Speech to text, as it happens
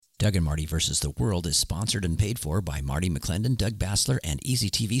Doug and Marty versus the World is sponsored and paid for by Marty McClendon, Doug Bassler, and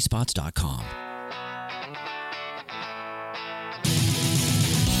EasyTVSpots.com.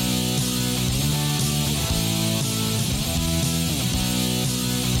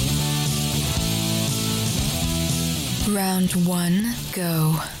 Round one,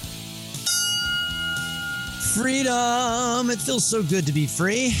 go. Freedom! It feels so good to be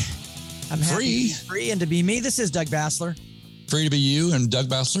free. I'm happy to be free and to be me. This is Doug Bassler. Free to be you and Doug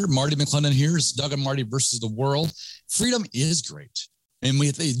Bassler. Marty McClendon here. It's Doug and Marty versus the world. Freedom is great. And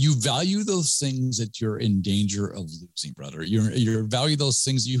you value those things that you're in danger of losing, brother. You value those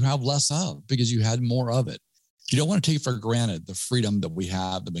things you have less of because you had more of it. You don't want to take for granted the freedom that we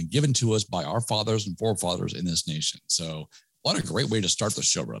have that been given to us by our fathers and forefathers in this nation. So what a great way to start the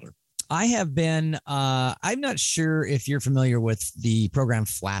show, brother. I have been, I'm not sure if you're familiar with the program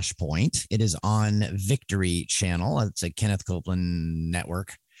Flashpoint. It is on Victory Channel. It's a Kenneth Copeland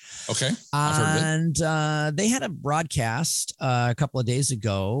network. Okay. I've heard of it. They had a broadcast a couple of days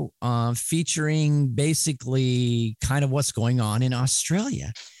ago featuring basically kind of what's going on in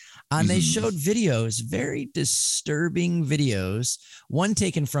Australia. And they showed videos, very disturbing videos, one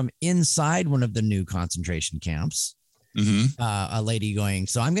taken from inside one of the new concentration camps. A lady going,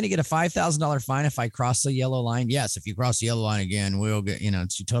 so I'm going to get a $5,000 fine if I cross the yellow line. Yes, if you cross the yellow line again, we'll get,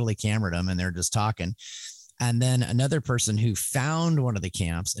 she totally cameraed them and they're just talking. And then another person who found one of the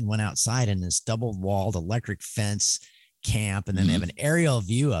camps and went outside in this double walled electric fence camp. And then they have an aerial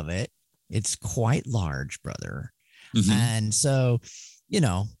view of it. It's quite large, brother. And so,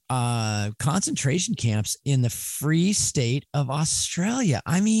 concentration camps in the Free State of Australia.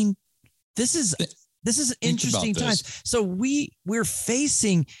 I mean, this is interesting times. So we're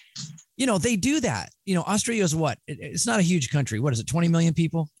facing, they do that. Australia is what? It's not a huge country. What is it? 20 million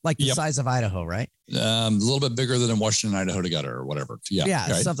people, like the size of Idaho, right? A little bit bigger than Washington and Idaho together or whatever. Yeah,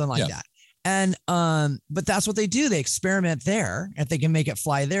 right? Something like that. And but that's what they do. They experiment there. If they can make it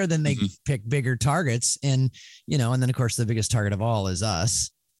fly there, then they pick bigger targets. And and then of course the biggest target of all is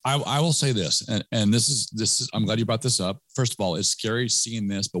us. I will say this, and this is. I'm glad you brought this up. First of all, it's scary seeing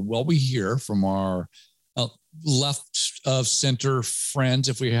this, but what we hear from our left of center friends,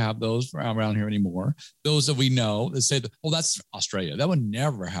 if we have those around here anymore, those that we know that say that, well, that's Australia. That would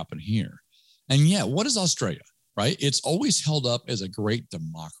never happen here. And yet, what is Australia, right? It's always held up as a great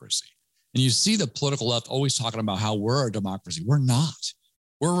democracy. And you see the political left always talking about how we're a democracy. We're not.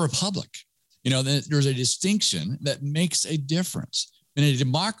 We're a republic. There's a distinction that makes a difference. In a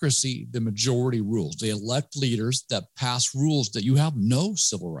democracy, the majority rules. They elect leaders that pass rules that you have no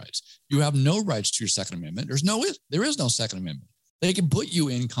civil rights. You have no rights to your Second Amendment. There is no Second Amendment. They can put you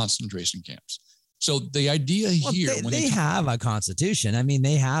in concentration camps. So the idea here, they have a constitution. I mean,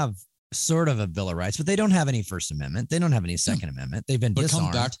 they have sort of a Bill of Rights, but they don't have any First Amendment. They don't have any Second Amendment. They've been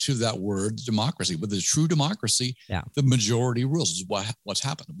disarmed. Come back to that word, democracy. With the true democracy, the majority rules is what's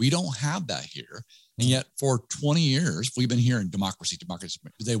happened. We don't have that here. And yet for 20 years, we've been hearing democracy.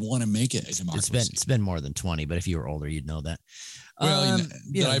 They want to make it a democracy. It's been more than 20, but if you were older, you'd know that. Well,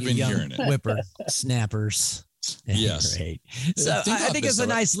 I've been hearing it. Whipper snappers. Yes. Great. So I think it's a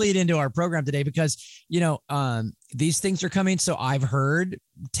nice lead into our program today because, these things are coming. So I've heard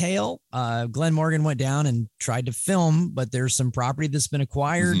tale. Glenn Morgan went down and tried to film, but there's some property that's been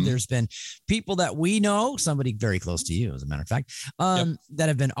acquired. There's been people that we know, somebody very close to you, as a matter of fact, that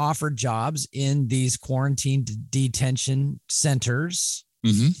have been offered jobs in these quarantine detention centers.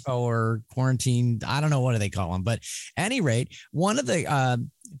 Or quarantine, I don't know what do they call them, but at any rate, one of the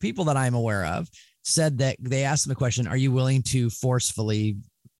people that I'm aware of said that they asked them a question, are you willing to forcefully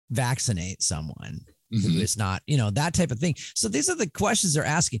vaccinate someone who is not, that type of thing. So these are the questions they're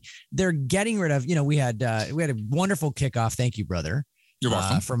asking. They're getting rid of, we had a wonderful kickoff. Thank you, brother. You're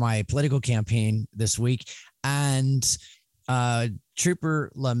welcome. For my political campaign this week. And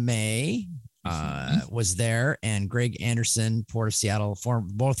Trooper LeMay was there, and Greg Anderson, Port of Seattle,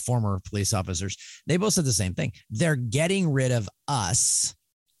 both former police officers. They both said the same thing. They're getting rid of us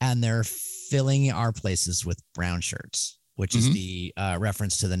and they're filling our places with brown shirts, which is the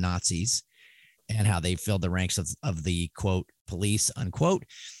reference to the Nazis and how they filled the ranks of the, quote, police, unquote,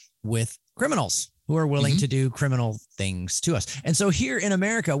 with criminals who are willing to do criminal things to us. And so here in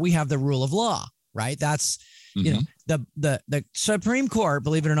America, we have the rule of law, right? That's, the Supreme Court,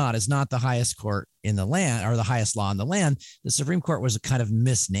 believe it or not, is not the highest court in the land or the highest law in the land. The Supreme Court was kind of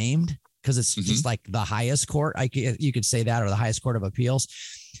misnamed because it's just like the highest court. You could say that, or the highest court of appeals.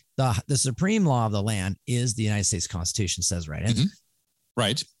 The supreme law of the land is the United States Constitution, says right in.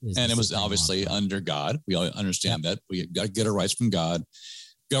 Right. And it was obviously under God. We all understand that we got to get our rights from God.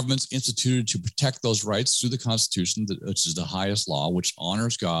 governments instituted to protect those rights through the Constitution, which is the highest law, which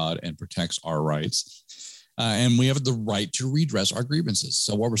honors God and protects our rights. And we have the right to redress our grievances.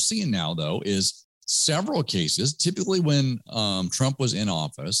 So what we're seeing now, though, is several cases. Typically when Trump was in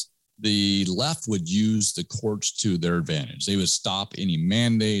office, the left would use the courts to their advantage. They would stop any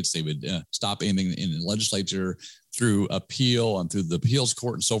mandates. They would stop anything in the legislature through appeal and through the appeals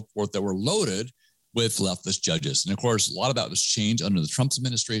court and so forth that were loaded with leftist judges. And of course, a lot of that was changed under the Trump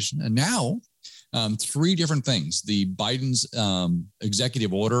administration. And now, three different things: the Biden's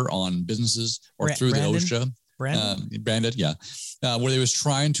executive order on businesses through Brandon? the OSHA. Branded, yeah, where they was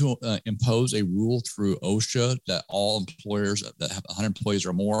trying to impose a rule through OSHA that all employers that have 100 employees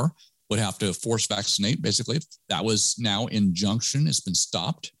or more would have to force vaccinate. Basically, that was now injunction. It's been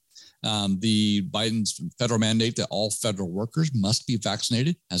stopped. The Biden's federal mandate that all federal workers must be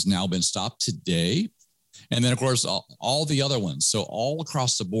vaccinated has now been stopped today. And then, of course, all the other ones. So all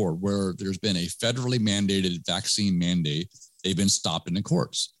across the board where there's been a federally mandated vaccine mandate, they've been stopped in the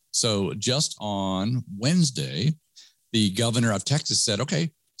courts. So just on Wednesday, the governor of Texas said,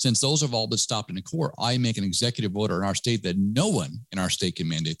 okay, since those have all been stopped in the court, I make an executive order in our state that no one in our state can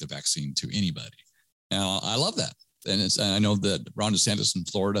mandate the vaccine to anybody. Now, I love that. And I know that Ron DeSantis in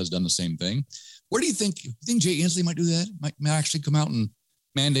Florida has done the same thing. Where do you think Jay Inslee might do that? Might actually come out and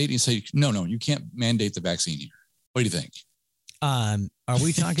mandate and say, no, you can't mandate the vaccine here. What do you think? Are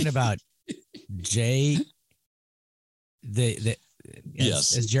we talking about Jay?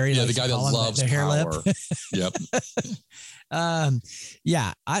 Yes. As Jerry, the guy that loves the hair power. lip. Yep.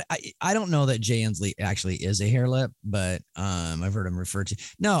 Yeah, I don't know that Jay Inslee actually is a hair lip, but I've heard him referred to.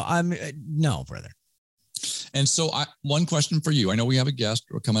 No, brother. And so one question for you. I know we have a guest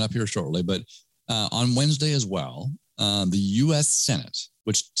coming up here shortly, but on Wednesday as well, the U.S. Senate,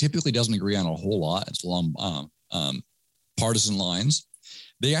 which typically doesn't agree on a whole lot, it's along partisan lines,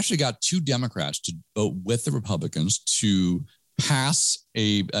 they actually got two Democrats to vote with the Republicans to pass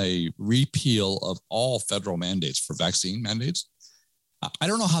a repeal of all federal mandates for vaccine mandates. I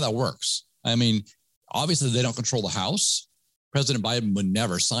don't know how that works. I mean, obviously they don't control the House. President Biden would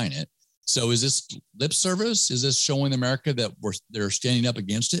never sign it. So is this lip service? Is this showing America that they're standing up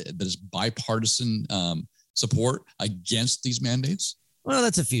against it? That is bipartisan support against these mandates? Well,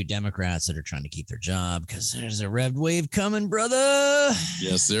 that's a few Democrats that are trying to keep their job because there's a red wave coming, brother.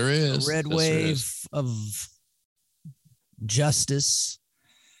 Yes, there is. A red wave of justice.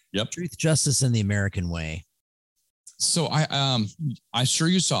 Yep. Truth, justice, and the American way. So I sure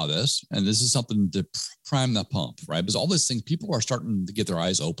you saw this, and this is something to prime the pump, right? Because all these things, people are starting to get their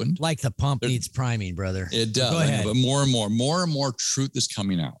eyes opened. Like the pump needs priming, brother. It does. Go ahead. But more and more truth is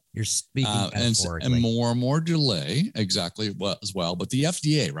coming out. You're speaking and more and more delay, exactly as well. But the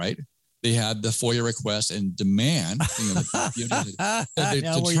FDA, right? They had the FOIA request and demand to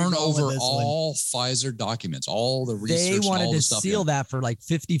turn over all Pfizer documents, all the research. They wanted all to the stuff seal that for like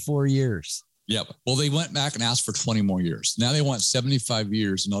 54 years. Yep. Well, they went back and asked for 20 more years. Now they want 75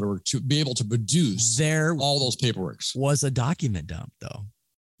 years in order to be able to produce all those paperworks. Was a document dump, though.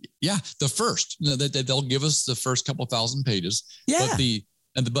 Yeah, the first. They'll give us the first couple thousand pages. Yeah.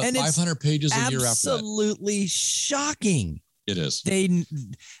 But 500 pages a year after that. Absolutely shocking. It is. And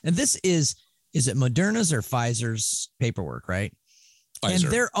this is it Moderna's or Pfizer's paperwork, right? Pfizer.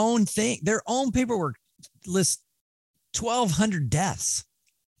 And their own paperwork lists 1,200 deaths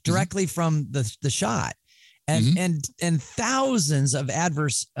directly from the shot, and thousands of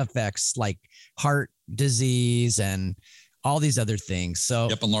adverse effects like heart disease and all these other things. So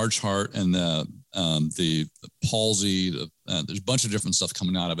enlarged heart and the palsy. There's a bunch of different stuff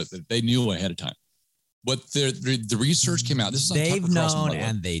coming out of it that they knew ahead of time. But the research came out. This is they've known,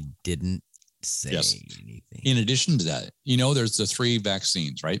 and they didn't say anything. In addition to that, there's the three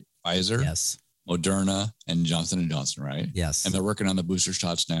vaccines, right? Pfizer, yes, Moderna, and Johnson & Johnson, right? Yes. And they're working on the booster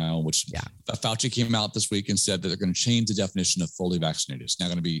shots now, which Fauci came out this week and said that they're going to change the definition of fully vaccinated. It's now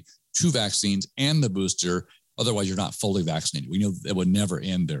going to be 2 vaccines and the booster. Otherwise, you're not fully vaccinated. We know it would never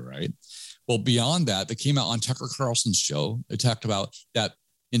end there, right? Well, beyond that, they came out on Tucker Carlson's show. They talked about that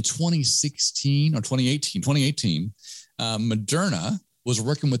in 2018, Moderna was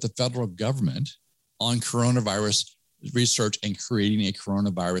working with the federal government on coronavirus research and creating a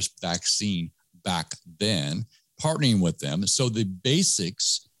coronavirus vaccine back then, partnering with them. So the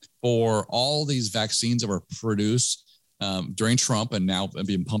basics for all these vaccines that were produced during Trump and now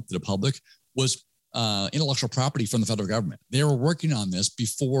being pumped to the public was intellectual property from the federal government. They were working on this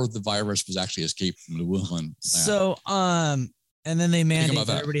before the virus was actually escaped from the Wuhan lab. So, and then they mandate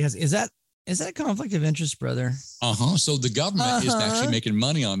that everybody has. Is that a conflict of interest, brother? So the government is actually making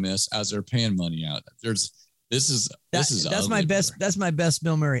money on this as they're paying money out. There's This is That's ugly, my best. brother. That's my best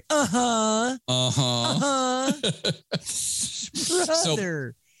Bill Murray. Uh-huh.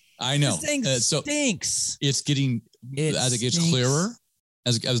 Brother. I know. This thing stinks. It's getting, as it gets clearer,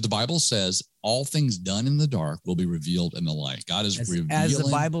 as the Bible says, all things done in the dark will be revealed in the light. God is revealing. As the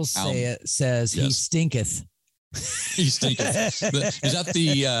Bible says, he stinketh. He stinketh. Is that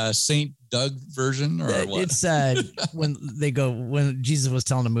the St. Doug version or what? It's when Jesus was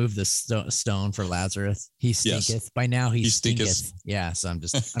telling to move the stone for Lazarus, he stinketh. Yes. By now he stinketh. Yeah, so I'm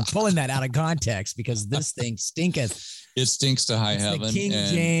pulling that out of context because this thing stinketh. It stinks to high heaven. The King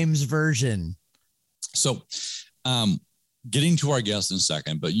James version. So, getting to our guests in a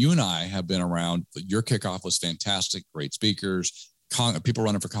second, but you and I have been around. Your kickoff was fantastic. Great speakers, people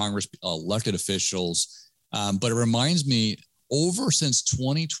running for Congress, elected officials. But it reminds me, since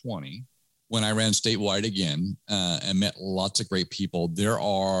 2020, when I ran statewide again and met lots of great people, there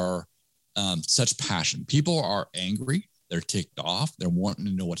are such passion. People are angry. They're ticked off. They're wanting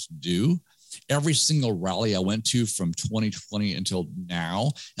to know what to do. Every single rally I went to from 2020 until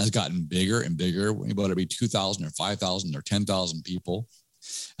now has gotten bigger and bigger, whether it be 2,000 or 5,000 or 10,000 people.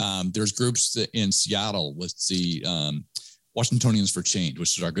 There's groups in Seattle with the Washingtonians for Change,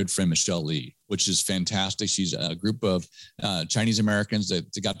 which is our good friend Michelle Lee, which is fantastic. She's a group of Chinese Americans that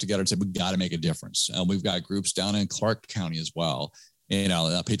got together and said, we got to make a difference. We've got groups down in Clark County as well.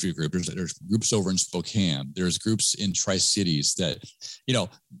 A Patriot group. There's groups over in Spokane. There's groups in Tri-Cities that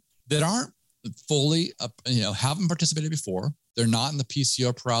aren't fully, haven't participated before. They're not in the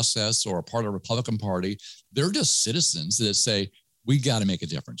PCO process or a part of the Republican Party. They're just citizens that say, we got to make a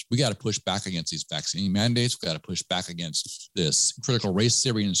difference. We got to push back against these vaccine mandates. We got to push back against this critical race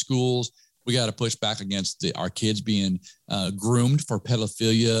theory in schools. We got to push back against our kids being groomed for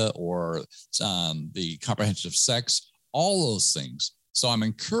pedophilia or the comprehensive sex, all those things. So I'm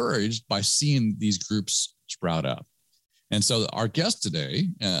encouraged by seeing these groups sprout up. And so our guest today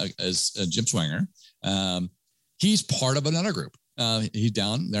is Jim Swanger. He's part of another group. He's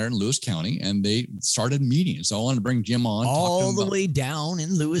down there in Lewis County, and they started meeting. So I wanted to bring Jim on. All the way down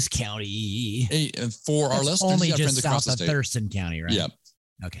in Lewis County. Hey, for our listeners, only just south of Thurston County, right? Yep.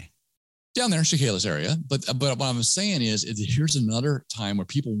 Okay. Down there in Chehalis area. But what I'm saying is here's another time where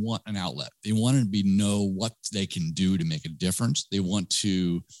people want an outlet. They want to know what they can do to make a difference. They want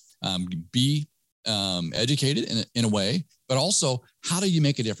to be educated in a way, but also how do you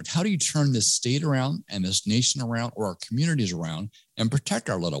make a difference? How do you turn this state around and this nation around or our communities around and protect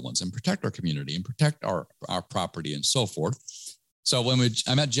our little ones and protect our community and protect our property and so forth. So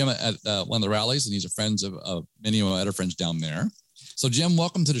I met Jim at one of the rallies, and he's a friend of many of my other friends down there. So Jim,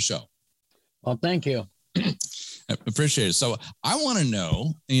 welcome to the show. Well, thank you. I appreciate it. So I want to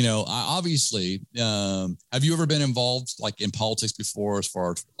know, obviously, have you ever been involved like in politics before, as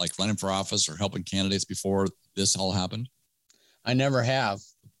far as like running for office or helping candidates before this all happened? I never have.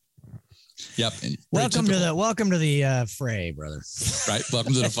 Yep. Welcome to the fray, brother. Right.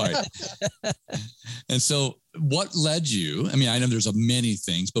 Welcome to the fight. And so what led you? I mean, I know there's many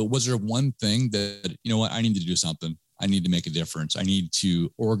things, but was there one thing that, I need to do something. I need to make a difference. I need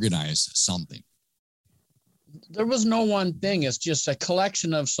to organize something. There was no one thing. It's just a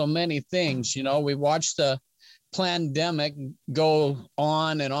collection of so many things. We watched the pandemic go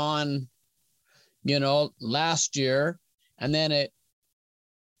on and on, last year. And then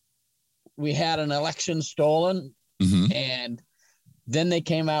we had an election stolen. Mm-hmm. And then they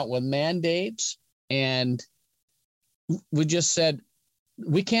came out with mandates. And we just said,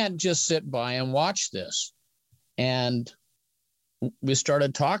 we can't just sit by and watch this. And we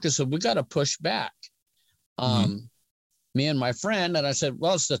started talking. So we got to push back. Me and my friend, and I said,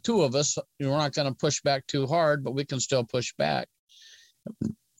 well, it's the two of us. We're not going to push back too hard, but we can still push back.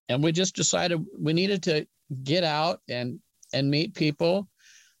 And we just decided we needed to get out and meet people.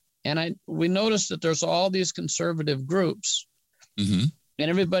 And we noticed that there's all these conservative groups, mm-hmm. and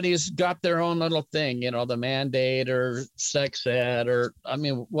everybody's got their own little thing, the mandate or sex ed or,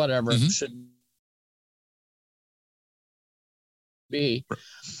 whatever mm-hmm. it should be.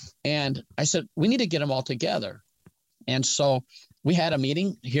 And I said, we need to get them all together. And so we had a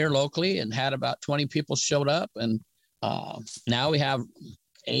meeting here locally and had about 20 people showed up. And now we have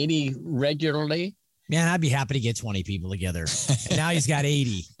 80 regularly. Man, I'd be happy to get 20 people together. And now he's got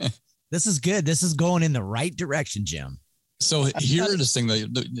 80. This is good. This is going in the right direction, Jim. So here's this thing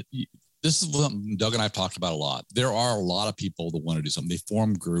this is what Doug and I have talked about a lot. There are a lot of people that want to do something. They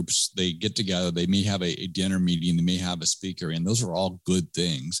form groups, they get together, they may have a dinner meeting, they may have a speaker, and those are all good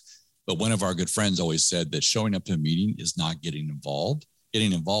things. But one of our good friends always said that showing up to a meeting is not getting involved.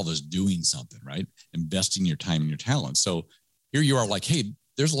 Getting involved is doing something, right? Investing your time and your talent. So here you are like, hey,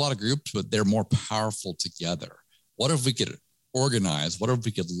 there's a lot of groups, but they're more powerful together. What if we could organize? What if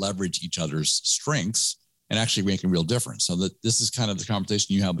we could leverage each other's strengths and actually make a real difference? So that this is kind of the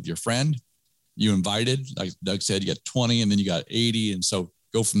conversation you have with your friend. You invited, like Doug said, you got 20 and then you got 80. And so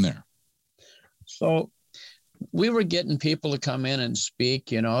go from there. So we were getting people to come in and speak,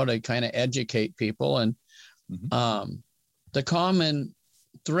 to kind of educate people. And the common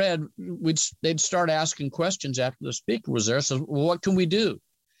thread, they'd start asking questions after the speaker was there. So, well, what can we do?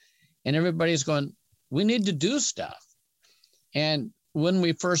 And everybody's going, we need to do stuff. And when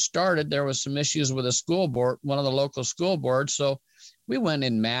we first started, there was some issues with a school board, one of the local school boards. So we went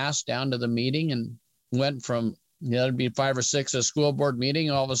in mass down to the meeting and went from, there'd be 5 or 6 at a school board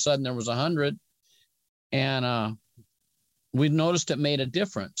meeting. All of a sudden there was 100. And we noticed it made a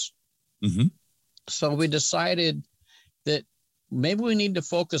difference. So we decided that maybe we need to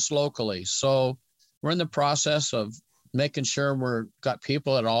focus locally. So we're in the process of making sure we're got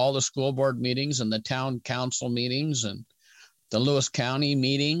people at all the school board meetings and the town council meetings and the Lewis County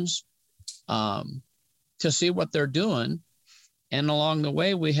meetings to see what they're doing. And along the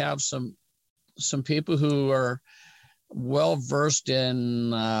way, we have some people who are well-versed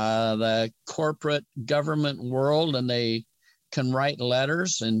in the corporate government world, and they can write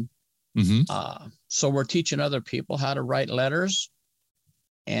letters. And so we're teaching other people how to write letters.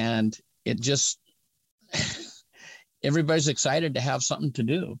 And it just, everybody's excited to have something to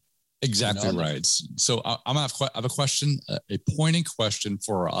do. Exactly right. So I have a question, a pointing question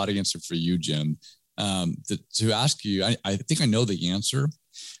for our audience and for you, Jim, to ask you. I think I know the answer,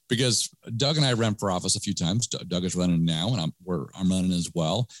 because Doug and I ran for office a few times. Doug is running now, and I'm running as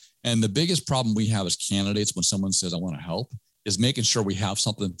well. And the biggest problem we have as candidates when someone says, I want to help, is making sure we have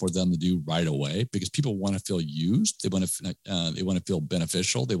something for them to do right away, because people want to feel used. They want to feel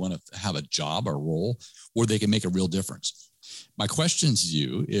beneficial. They want to have a job or role where they can make a real difference. My question to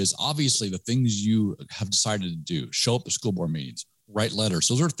you is, obviously the things you have decided to do, show up at school board meetings, write letters.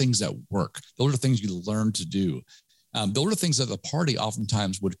 Those are things that work. Those are things you learn to do. Those are things that the party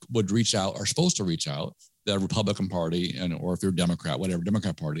oftentimes would reach out, are supposed to reach out, the Republican Party, or if you're a Democrat, whatever,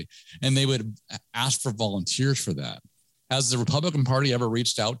 Democrat Party, and they would ask for volunteers for that. Has the Republican Party ever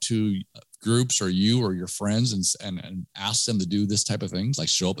reached out to groups or you or your friends and asked them to do this type of things, like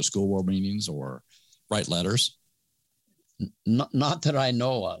show up at school board meetings or write letters? Not that I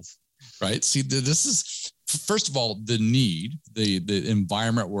know of. Right. See, this is, first of all, the need, the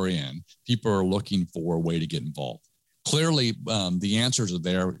environment we're in. People are looking for a way to get involved. Clearly, the answers are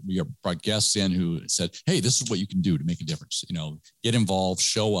there. We have brought guests in who said, hey, this is what you can do to make a difference. Get involved,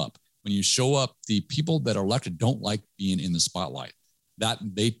 show up. When you show up, the people that are elected don't like being in the spotlight. That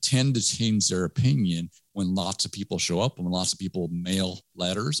they tend to change their opinion when lots of people show up, when lots of people mail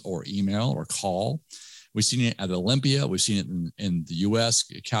letters or email or call. We've seen it at Olympia. We've seen it in the U.S.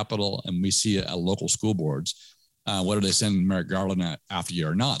 Capitol, and we see it at local school boards. What are they sending Merrick Garland after you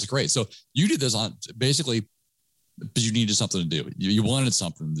or not? It's great. So you did this on basically because you needed something to do. You wanted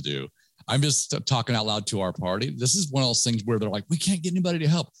something to do. I'm just talking out loud to our party. This is one of those things where they're like, we can't get anybody to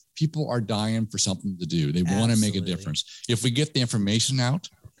help. People are dying for something to do. They want to make a difference. If we get the information out,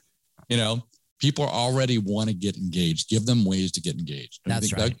 people already want to get engaged. Give them ways to get engaged. Don't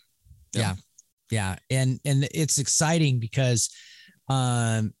That's right. Doug? Yeah. And it's exciting because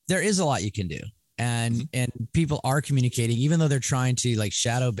there is a lot you can do. And people are communicating, even though they're trying to like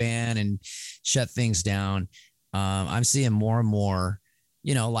shadow ban and shut things down. I'm seeing more and more,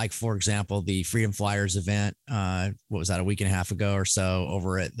 like, for example, the Freedom Flyers event, what was that, a week and a half ago or so,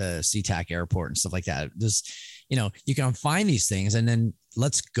 over at the SeaTac airport and stuff like that. Just, you can find these things and then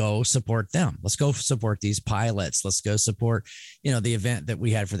let's go support them. Let's go support these pilots. Let's go support, the event that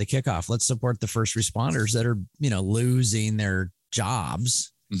we had for the kickoff. Let's support the first responders that are, losing their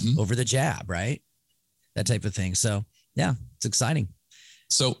jobs over the jab, right? That type of thing. So yeah, it's exciting.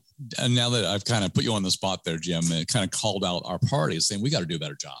 So now that I've kind of put you on the spot there, Jim, and kind of called out our party, saying we got to do a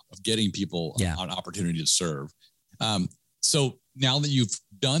better job of getting people an opportunity to serve. So now that you've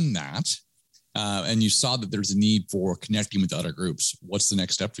done that and you saw that there's a need for connecting with other groups, what's the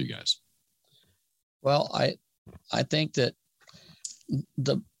next step for you guys? Well, I think that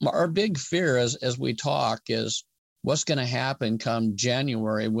our big fear as we talk is what's going to happen come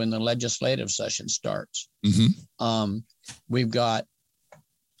January when the legislative session starts. We've got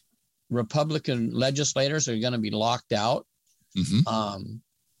Republican legislators are going to be locked out.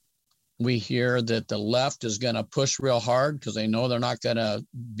 We hear that the left is going to push real hard because they know they're not going to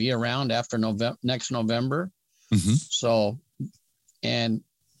be around after next November. So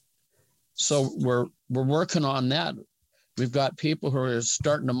we're working on that. We've got people who are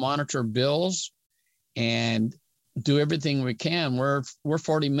starting to monitor bills, and do everything we can. We're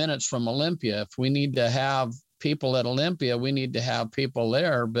 40 minutes from Olympia. If we need to have people at Olympia, we need to have people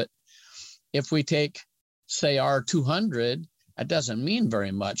there. But if we take, say, our 200, that doesn't mean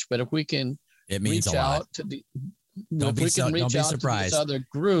very much. But if we can reach out to the, if we can reach out to these other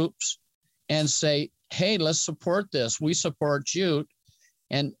groups and say, hey, let's support this. We support you.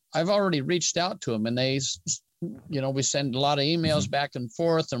 And I've already reached out to them, and they, we send a lot of emails back and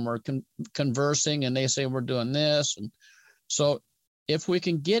forth, and we're conversing, and they say we're doing this. And so if we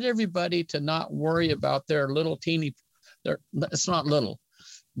can get everybody to not worry about their little teeny, it's not little,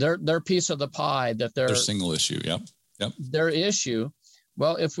 their piece of the pie, that their single issue. Yep. Their issue.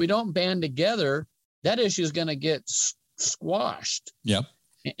 Well, if we don't band together, that issue is going to get squashed. Yep.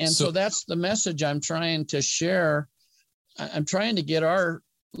 And so that's the message I'm trying to share. I'm trying to get our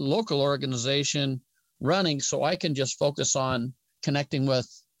local organization running so I can just focus on connecting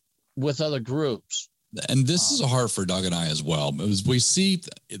with other groups. And this is hard for Doug and I as well, because we see,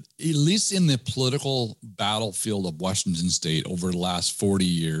 at least in the political battlefield of Washington State over the last 40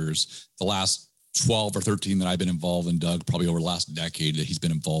 years, the last 12 or 13 that I've been involved in, Doug, probably over the last decade that he's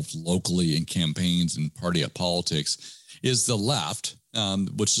been involved locally in campaigns and party politics, is the left,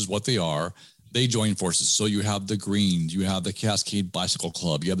 which is what they are. They join forces. So you have the Greens, you have the Cascade Bicycle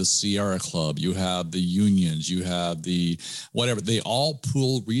Club, you have the Sierra Club, you have the unions, you have the whatever. They all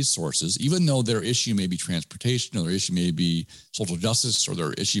pool resources, even though their issue may be transportation, or their issue may be social justice, or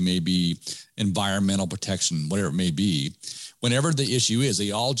their issue may be environmental protection, whatever it may be. Whenever the issue is,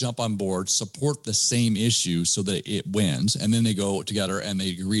 they all jump on board, support the same issue so that it wins, and then they go together and they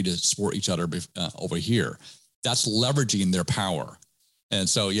agree to support each other over here. That's leveraging their power. And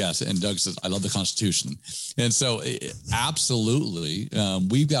so, yes, and Doug says, I love the Constitution. And so absolutely,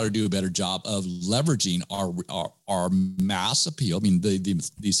 we've got to do a better job of leveraging our mass appeal. I mean,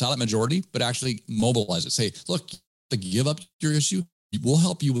 the silent majority, but actually mobilize it. Say, look, to give up your issue, we'll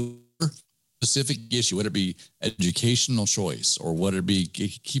help you with your specific issue, whether it be educational choice, or whether it be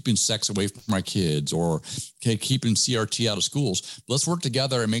keeping sex away from our kids, or keeping CRT out of schools. Let's work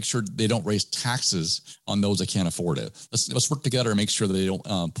together and make sure they don't raise taxes on those that can't afford it. Let's work together and make sure that they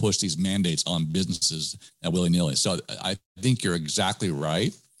don't push these mandates on businesses willy-nilly. So I think you're exactly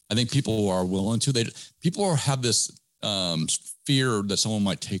right. I think people are willing to. People have this fear that someone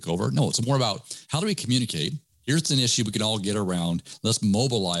might take over. No, it's more about how do we communicate? Here's an issue we can all get around. Let's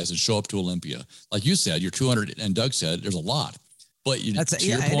mobilize and show up to Olympia. Like you said, you're 200, and Doug said there's a lot. But to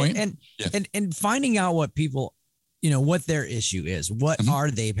your point, and finding out what people, what their issue is, what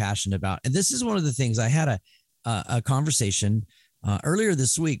are they passionate about, and this is one of the things. I had a conversation earlier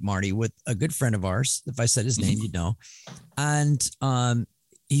this week, Marty, with a good friend of ours. If I said his name, you'd know, and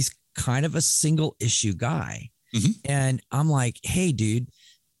he's kind of a single issue guy, and I'm like, hey, dude.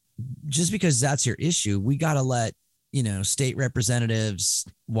 Just because that's your issue, we got to let, state representatives,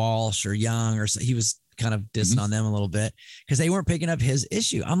 Walsh or Young, or he was kind of dissing on them a little bit because they weren't picking up his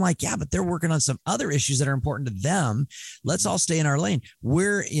issue. I'm like, yeah, but they're working on some other issues that are important to them. Let's all stay in our lane.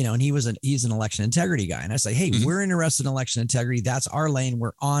 We're, and he's an election integrity guy. And I say, hey, we're interested in election integrity. That's our lane.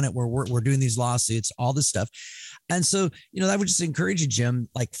 We're on it. We're doing these lawsuits, all this stuff. And so, I would just encourage you, Jim,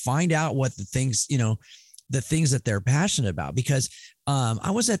 like find out what the things that they're passionate about, because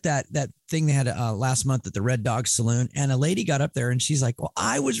I was at that thing they had last month at the Red Dog Saloon, and a lady got up there and she's like, well,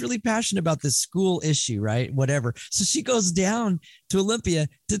 I was really passionate about this school issue, right? Whatever. So she goes down to Olympia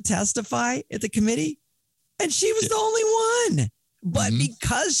to testify at the committee, and she was the only one. But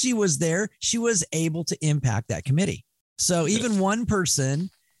because she was there, she was able to impact that committee. So even one person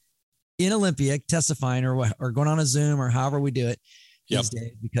in Olympia testifying or going on a Zoom or however we do it, these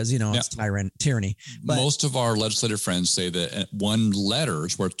days, because it's tyranny. But most of our legislative friends say that one letter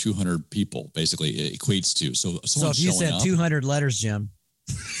is worth 200 people. Basically, it equates to. So if you said 200 letters, Jim,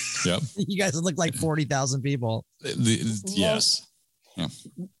 you guys would look like 40,000 people. Yes.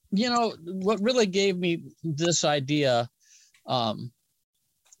 Yeah. What really gave me this idea,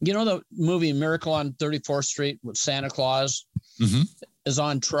 the movie Miracle on 34th Street with Santa Claus is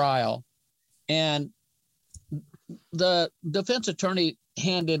on trial, and the defense attorney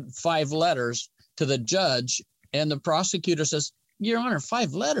handed 5 letters to the judge, and the prosecutor says, Your Honor,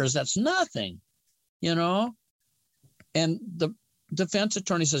 5 letters, that's nothing, And the defense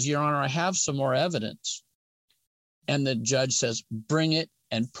attorney says, Your Honor, I have some more evidence. And the judge says, bring it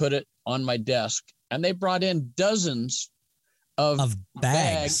and put it on my desk. And they brought in dozens of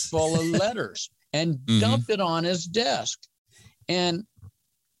bags full of letters and dumped it on his desk. And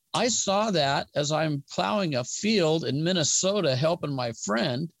I saw that as I'm plowing a field in Minnesota, helping my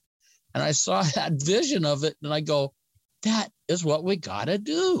friend. And I saw that vision of it. And I go, that is what we got to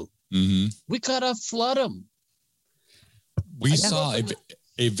do. We got to flood them. We saw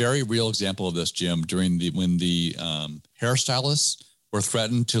a very real example of this, Jim, during when the hairstylists were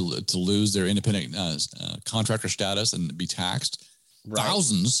threatened to lose their independent contractor status and be taxed. Right.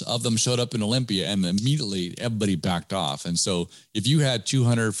 Thousands of them showed up in Olympia, and immediately everybody backed off. And so if you had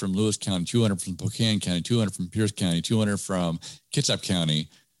 200 from Lewis County, 200 from Spokane County, 200 from Pierce County, 200 from Kitsap County,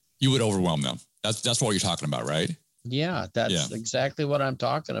 you would overwhelm them. That's what you're talking about, right? Yeah, that's exactly what I'm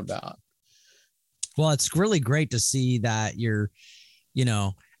talking about. Well, it's really great to see that you're,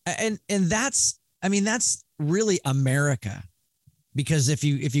 and that's really America, because if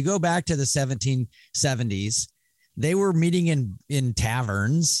you go back to the 1770s, they were meeting in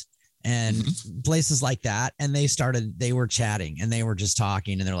taverns and places like that. And they were chatting and they were just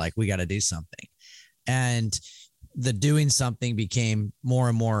talking, and they're like, we got to do something. And the doing something became more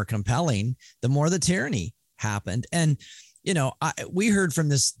and more compelling, the more the tyranny happened. And, we heard from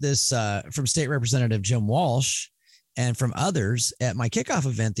from State Representative Jim Walsh and from others at my kickoff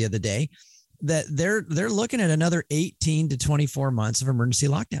event the other day that they're looking at another 18 to 24 months of emergency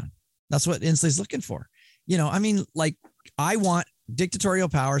lockdown. That's what Inslee's looking for. I want dictatorial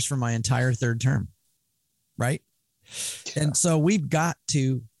powers for my entire third term. Right. Yeah. And so we've got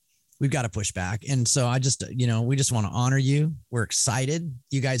to push back. And so I just, we just want to honor you. We're excited.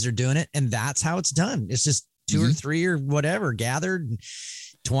 You guys are doing it. And that's how it's done. It's just 2 or 3 or whatever gathered,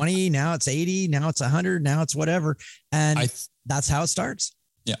 20. Now it's 80. Now it's 100. Now it's whatever. And that's how it starts.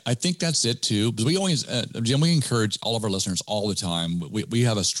 Yeah, I think that's it too. Because we always, Jim, we encourage all of our listeners all the time. We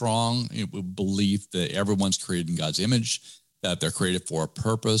have a strong belief that everyone's created in God's image, that they're created for a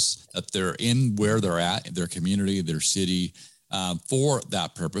purpose, that they're in where they're at, their community, their city, for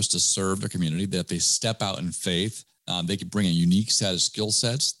that purpose, to serve their community, that they step out in faith. They could bring a unique set of skill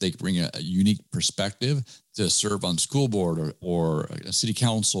sets. They could bring a unique perspective to serve on school board or a city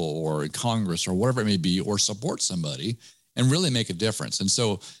council or in Congress or whatever it may be, or support somebody and really make a difference. And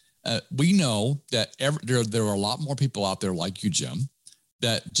so we know that there are a lot more people out there like you, Jim,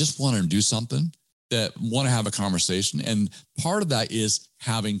 that just want to do something, that want to have a conversation. And part of that is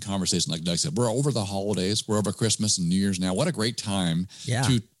having conversation. Like Doug said, we're over the holidays, we're over Christmas and New Year's now. What a great time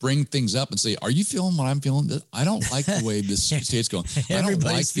to bring things up and say, are you feeling what I'm feeling? I don't like the way this state's going. I don't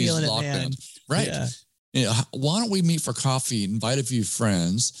like these lockdowns. Right. Yeah. Why don't we meet for coffee, invite a few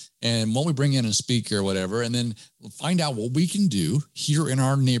friends, and why don't we bring in a speaker or whatever, and then find out what we can do here in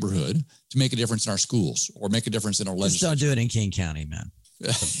our neighborhood to make a difference in our schools or make a difference in our legislature. Just don't do it in King County, man.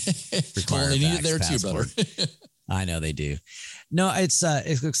 Well, they need it there too, brother. I know they do. No, it's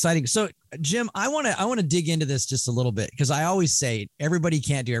exciting. So, Jim, I want to dig into this just a little bit, because I always say everybody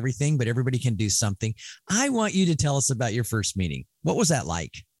can't do everything, but everybody can do something. I want you to tell us about your first meeting. What was that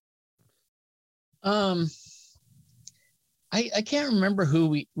like? I can't remember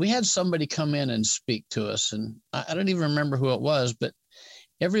who we had somebody come in and speak to us, and I don't even remember who it was, but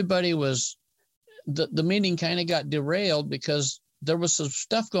everybody was, the meeting kind of got derailed because there was some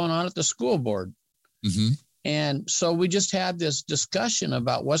stuff going on at the school board. Mm-hmm. And so we just had this discussion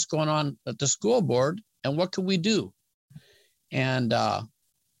about what's going on at the school board and what could we do? And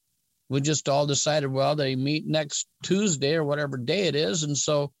we just all decided, well, they meet next Tuesday or whatever day it is. And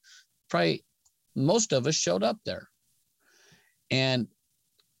so probably most of us showed up there and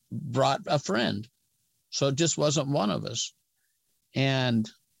brought a friend. So it just wasn't one of us. And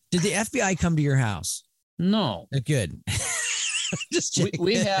did the FBI come to your house? No. Good. Just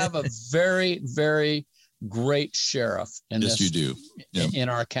we have a very, very great sheriff in yes, this, you do. Yeah. In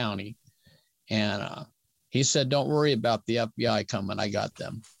our county. And he said, don't worry about the FBI coming. I got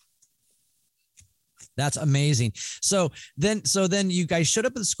them. That's amazing. So then you guys showed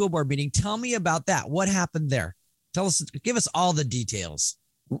up at the school board meeting. Tell me about that. What happened there? Give us all the details.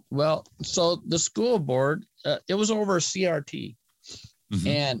 Well, so the school board, it was over CRT. Mm-hmm.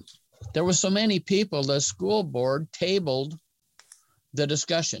 And there were so many people, the school board tabled the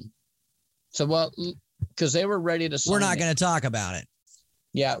discussion. So, well, because they were ready to sign. We're not going to talk about it.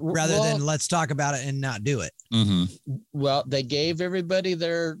 Yeah. Rather than let's talk about it and not do it. Mm-hmm. Well, they gave everybody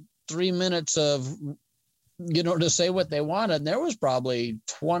their 3 minutes of, to say what they wanted. And there was probably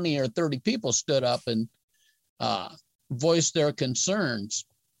 20 or 30 people stood up and voiced their concerns.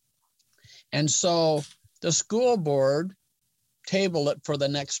 And so the school board tabled it for the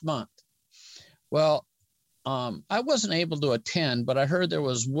next month. Well, I wasn't able to attend, but I heard there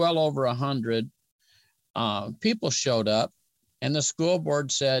was well over 100 people showed up, and the school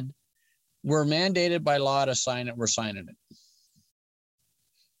board said, we're mandated by law to sign it. We're signing it.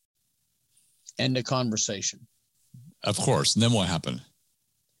 End of conversation. Of course. And then what happened?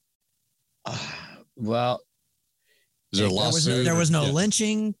 Well, is there a lawsuit? There was no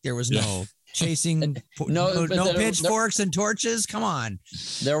lynching. There was no chasing No, no pitchforks and torches. Come on.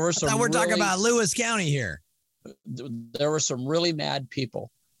 There were some. We're talking about Lewis County here. There were some really mad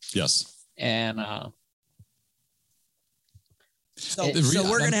people. Yes. And so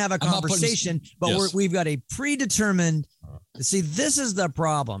we're going to have a conversation, but we've got a predetermined. See, this is the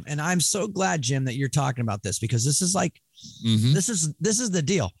problem, and I'm so glad, Jim, that you're talking about this, because this is like this is the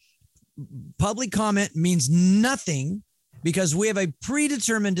deal. Public comment means nothing because we have a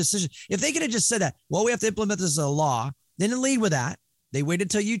predetermined decision. If they could have just said that, well, we have to implement this as a law, they didn't lead with that. They waited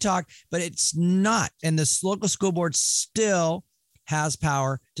till you talk, but it's not. And this local school board still has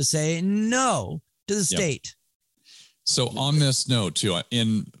power to say no to the state. So on this note too,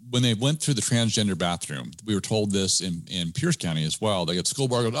 when they went through the transgender bathroom, we were told this in Pierce County as well. They got school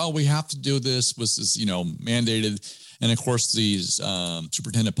board goes, oh, we have to do this. Was this, mandated? And of course, the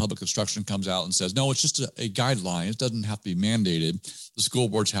superintendent of public instruction comes out and says, no, it's just a guideline. It doesn't have to be mandated. The school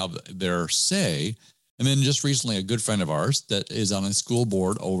boards have their say. And then just recently, a good friend of ours that is on a school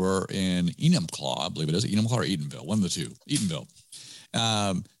board over in Enumclaw, I believe it is, Enumclaw or Eatonville, one of the two, Eatonville,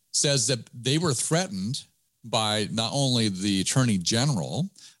 says that they were threatened by not only the attorney general,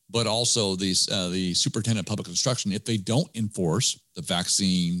 but also the superintendent of public instruction. If they don't enforce the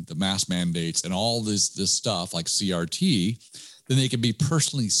vaccine, the mask mandates, and all this stuff like CRT, then they can be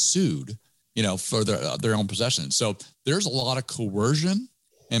personally sued, for their own possession. So there's a lot of coercion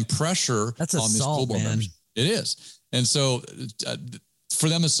and pressure on these school board members. It is. And so for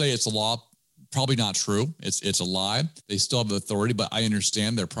them to say it's a law, probably not true. It's a lie. They still have the authority, but I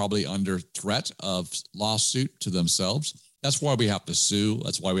understand they're probably under threat of lawsuit to themselves. That's why we have to sue.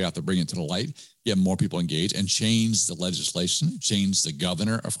 That's why we have to bring it to the light, get more people engaged, and change the legislation, change the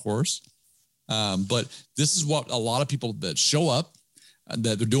governor, of course. But this is what a lot of people that show up,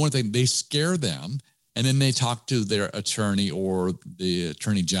 that they're doing things, they scare them, and then they talk to their attorney or the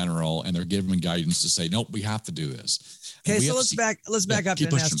attorney general, and they're giving them guidance to say, nope, we have to do this. Okay, so let's back up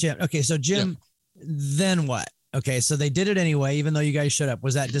and ask Jim. Okay, so Jim, then what? Okay, so they did it anyway, even though you guys showed up.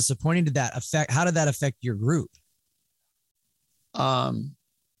 Was that disappointing? How did that affect your group?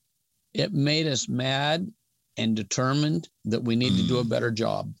 It made us mad and determined that we need to do a better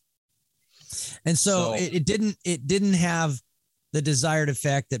job. And so it didn't have the desired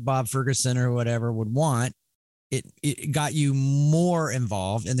effect that Bob Ferguson or whatever would want. It got you more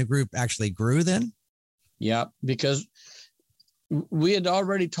involved, and the group actually grew then? Yeah, because we had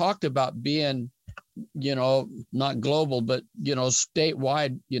already talked about being, not global, but,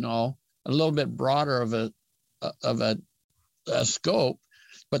 statewide, a little bit broader of a scope,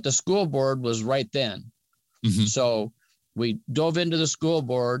 but the school board was right then. So we dove into the school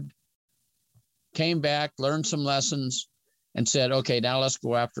board, came back, learned some lessons, and said, okay, now let's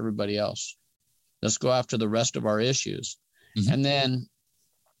go after everybody else. Let's go after the rest of our issues. And then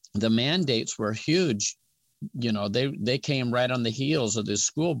the mandates were huge. They came right on the heels of the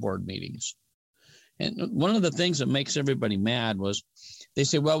school board meetings. And one of the things that makes everybody mad was they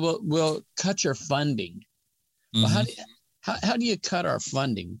say, well, we'll cut your funding. Well, how do you cut our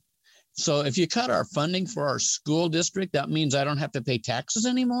funding? So if you cut our funding for our school district, that means I don't have to pay taxes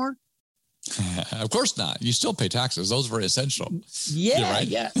anymore? Of course not. You still pay taxes. Those were essential. Yeah, right?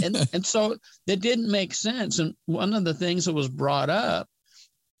 yeah. And so that didn't make sense. And one of the things that was brought up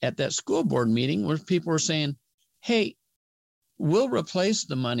at that school board meeting was people were saying, hey, we'll replace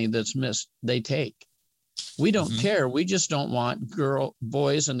the money that's missed they take. We don't care. We just don't want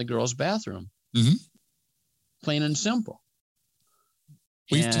boys in the girls' bathroom. Plain and simple.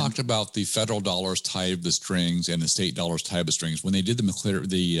 We've talked about the federal dollars tied the strings and the state dollars tied the strings. When they did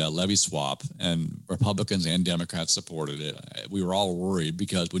the levy swap, and Republicans and Democrats supported it, we were all worried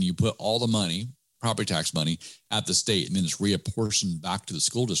because when you put all the money, property tax money, at the state and then it's reapportioned back to the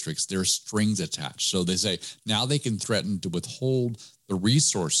school districts, there's strings attached. So they say now they can threaten to withhold the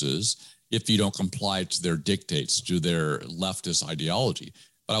resources if you don't comply to their dictates, to their leftist ideology.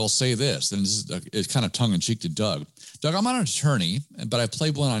 But I will say this, and this is it's kind of tongue in cheek to Doug. Doug, I'm not an attorney, but I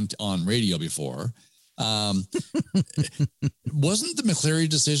played one on radio before. Wasn't the McCleary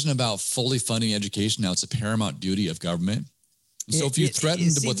decision about fully funding education? Now it's a paramount duty of government. So if you threaten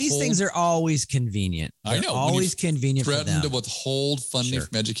to withhold, these things are always convenient. They're I know, always convenient for them. Threaten to withhold funding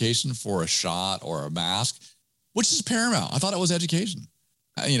from education for a shot or a mask, which is paramount. I thought it was education.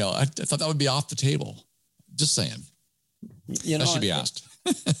 I thought that would be off the table. Just saying. That should be asked.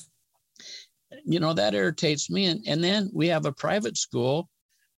 That irritates me. And then we have a private school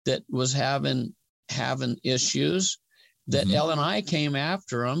that was having issues that L&I came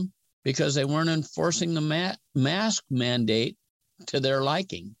after them because they weren't enforcing the mask mandate to their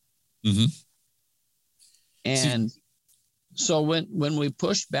liking. And So when we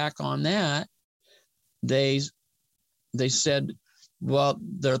pushed back on that, they said, well,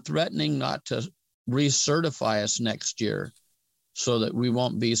 they're threatening not to recertify us next year so that we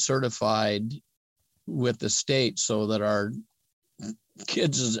won't be certified with the state, so that our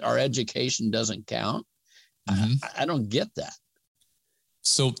education doesn't count. Mm-hmm. I don't get that.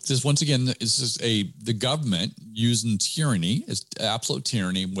 So this, once again, is just the government using tyranny, it's absolute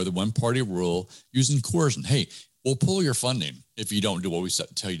tyranny with a one-party rule, using coercion. Hey, we'll pull your funding if you don't do what we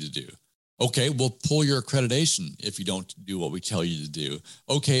tell you to do. Okay, we'll pull your accreditation if you don't do what we tell you to do.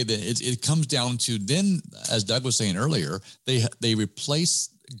 Okay, then it comes down to then, as Doug was saying earlier, they replace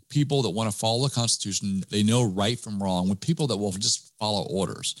people that want to follow the Constitution, they know right from wrong, with people that will just follow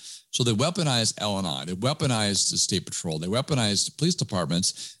orders. So they weaponize LNI, they weaponize the State Patrol, they weaponize the police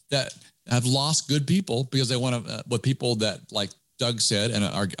departments that have lost good people because they want to, what people that, like Doug said, and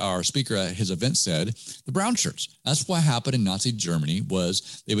our speaker at his event said, the brown shirts. That's what happened in Nazi Germany,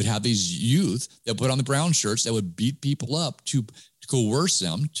 was they would have these youth that put on the brown shirts that would beat people up to coerce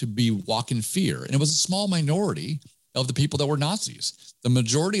them to be walk in fear. And it was a small minority of the people that were Nazis. The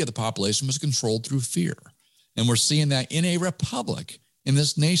majority of the population was controlled through fear. And we're seeing that in a republic in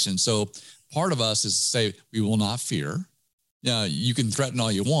this nation. So part of us is to say, we will not fear. Yeah, you can threaten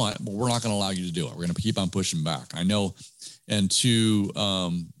all you want, but we're not going to allow you to do it. We're going to keep on pushing back. I know. And to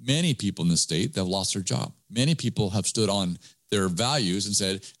many people in the state that have lost their job, many people have stood on their values and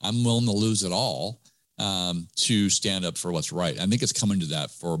said, I'm willing to lose it all to stand up for what's right. I think it's coming to that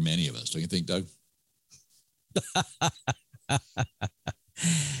for many of us. Don't you think, Doug?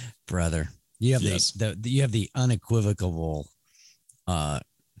 Brother, you have Yes. you have the unequivocal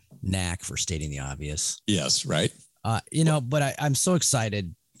knack for stating the obvious. Yes, right. But I'm so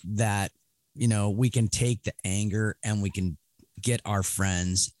excited that, we can take the anger and we can get our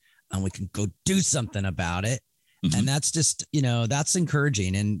friends and we can go do something about it. Mm-hmm. And that's just, that's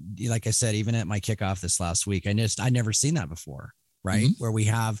encouraging. And like I said, even at my kickoff this last week, I never seen that before, right? Mm-hmm. Where we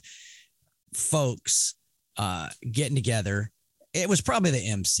have folks getting together. It was probably the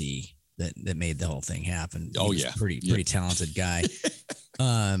MC that made the whole thing happen. Oh, He was yeah. pretty talented guy.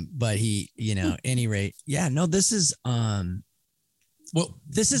 But he, any rate, this is,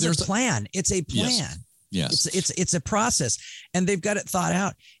 this is a plan. It's a plan. Yes. It's a process, and they've got it thought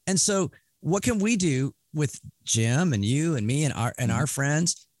out. And so what can we do with Jim and you and me and our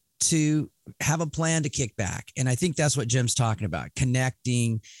friends to have a plan to kick back? And I think that's what Jim's talking about,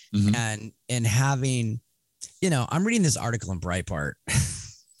 connecting and having, I'm reading this article in Breitbart.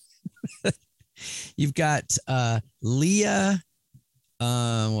 You've got Leah,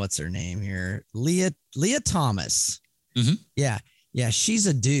 what's her name here? Leah Thomas. Mm-hmm. Yeah, she's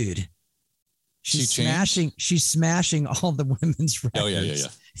a dude. She's smashing all the women's records. Oh,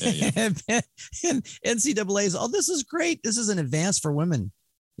 yeah. And NCAA's, this is great. This is an advance for women.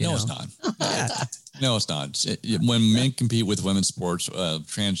 No, it's not. Yeah. No, it's not. When men compete with women's sports,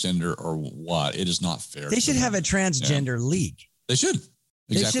 transgender or what, it is not fair. They should have a transgender league. They should.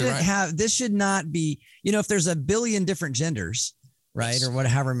 Exactly right. This should not be, if there's a billion different genders, right? Yes. Or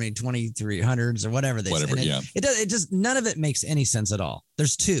whatever many 2,300s or whatever they say. It just none of it makes any sense at all.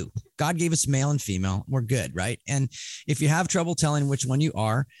 There's two. God gave us male and female. We're good, right? And if you have trouble telling which one you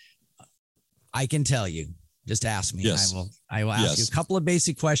are, I can tell you. Just ask me. Yes. I will ask you a couple of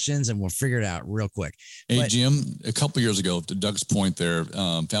basic questions and we'll figure it out real quick. Hey, Jim, a couple of years ago, to Doug's point there,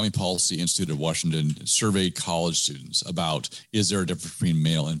 Family Policy Institute of Washington surveyed college students about, is there a difference between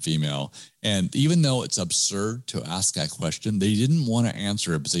male and female? And even though it's absurd to ask that question, they didn't want to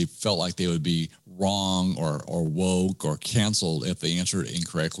answer it because they felt like they would be wrong or woke or canceled if they answered it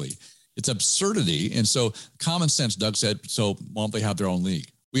incorrectly. It's absurdity. And so common sense, Doug said, so why don't they have their own league?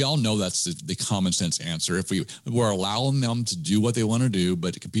 We all know that's the common sense answer. If we're allowing them to do what they want to do,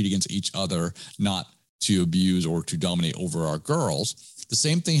 but to compete against each other, not to abuse or to dominate over our girls. The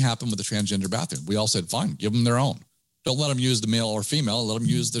same thing happened with the transgender bathroom. We all said, fine, give them their own. Don't let them use the male or female. Let them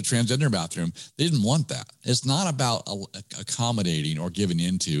use the transgender bathroom. They didn't want that. It's not about accommodating or giving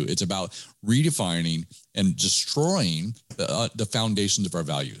into. It's about redefining and destroying the foundations of our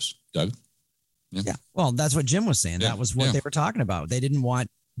values. Doug? Yeah. Well, that's what Jim was saying. That was what they were talking about. They didn't want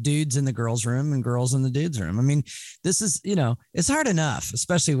dudes in the girls' room and girls in the dudes' room. I mean, this is, it's hard enough,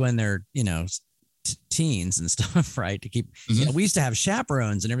 especially when they're, teens and stuff, right? To keep, we used to have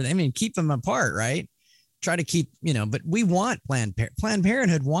chaperones and everything. I mean, keep them apart, right? Try to keep, but we want Planned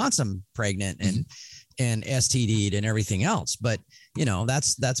Parenthood wants them pregnant and STD'd and everything else. But,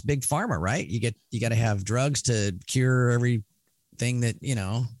 that's big pharma, right? You got to have drugs to cure everything that,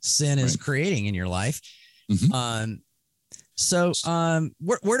 sin is creating in your life. So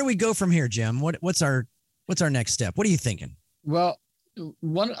where do we go from here, Jim? What's our next step? What are you thinking? Well,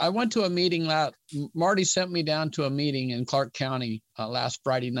 I went to a meeting Marty sent me down to a meeting in Clark County last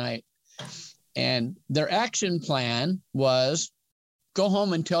Friday night, and their action plan was go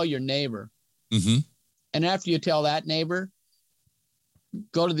home and tell your neighbor. Mm-hmm. And after you tell that neighbor,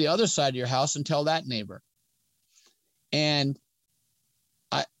 go to the other side of your house and tell that neighbor. And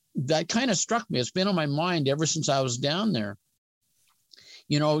that kind of struck me. It's been on my mind ever since I was down there,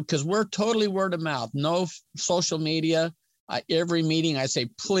 because we're totally word of mouth, no social media. Every meeting I say,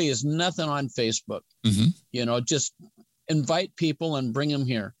 please, nothing on Facebook, just invite people and bring them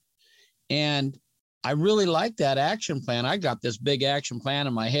here. And I really like that action plan. I got this big action plan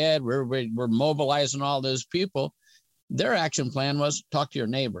in my head. We're mobilizing all those people. Their action plan was talk to your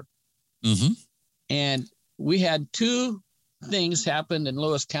neighbor. Mm-hmm. And we had two things happen in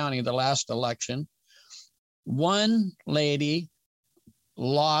Lewis County the last election. One lady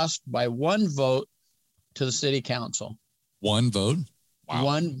lost by one vote to the city council. One vote? Wow.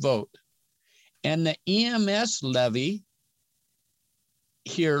 One vote. And the EMS levy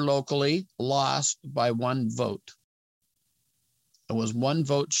here locally lost by one vote. It was one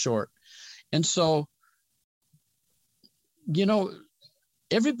vote short. And so,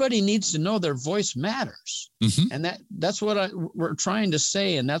 everybody needs to know their voice matters. Mm-hmm. And that's what we're trying to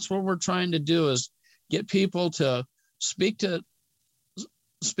say. And that's what we're trying to do is get people to speak to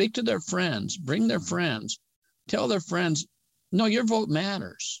their friends, bring their friends, tell their friends, no, your vote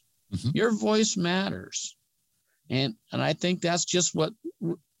matters. Mm-hmm. Your voice matters. And I think that's just what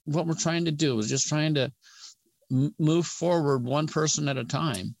we're trying to do, is just trying to move forward one person at a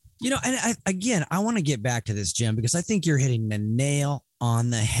time. And I want to get back to this, Jim, because I think you're hitting the nail on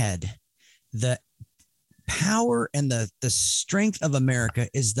the head. The power and the strength of America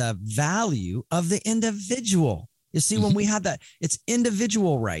is the value of the individual. You see, when we have that, it's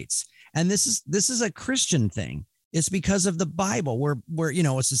individual rights. And this is a Christian thing. It's because of the Bible where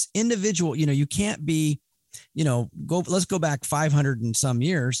it's this individual, you can't be, let's go back 500 and some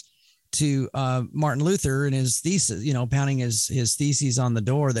years to Martin Luther and his thesis, pounding his theses on the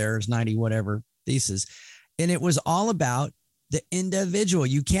door there, his 90 whatever thesis. And it was all about the individual.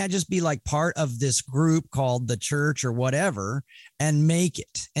 You can't just be like part of this group called the church or whatever and make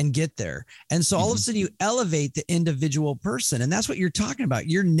it and get there. And so all of a sudden you elevate the individual person. And that's what you're talking about.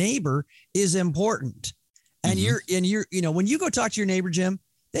 Your neighbor is important. And you're, when you go talk to your neighbor, Jim,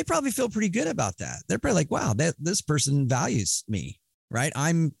 they probably feel pretty good about that. They're probably like, wow, this person values me, right?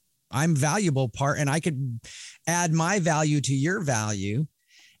 I'm valuable part, and I could add my value to your value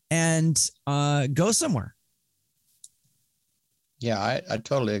and go somewhere. Yeah, I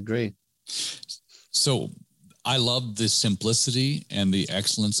totally agree. So I love the simplicity and the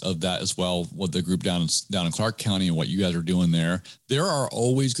excellence of that as well. What the group down in Clark County and what you guys are doing there. There are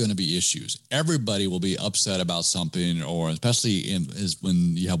always going to be issues. Everybody will be upset about something, or especially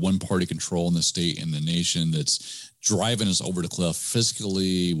when you have one party control in the state and the nation that's driving us over the cliff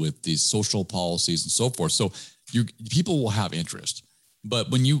fiscally with these social policies and so forth. So people will have interest. But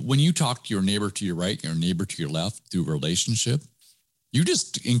when you talk to your neighbor to your right, your neighbor to your left through relationship, you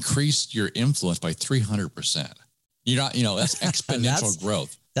just increased your influence by 300%. That's exponential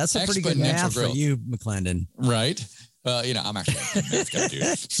growth. That's a pretty good math for you, McClendon. Right. I'm actually a math guy, dude.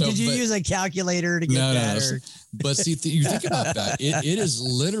 So, did you use a calculator to get that? But see, you think about that. It is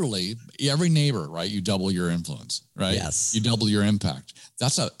literally every neighbor, right? You double your influence, right? Yes. You double your impact.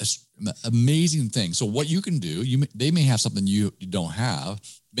 That's an amazing thing. So what you can do, they may have something you don't have,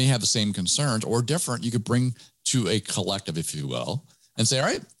 may have the same concerns or different. You could bring to a collective, if you will, and say, all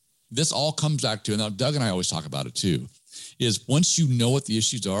right, this all comes back to, and now Doug and I always talk about it too, is once you know what the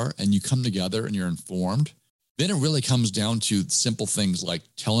issues are and you come together and you're informed, then it really comes down to simple things like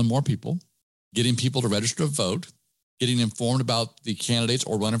telling more people, getting people to register to vote, getting informed about the candidates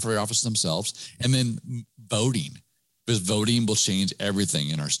or running for office themselves, and then voting, because voting will change everything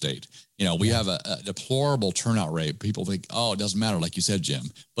in our state. We have a deplorable turnout rate. People think, oh, it doesn't matter, like you said, Jim,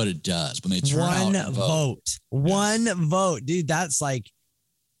 but it does. When they turn out and vote. One vote, dude, that's like,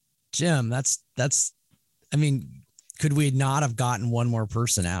 Jim, that's, I mean, could we not have gotten one more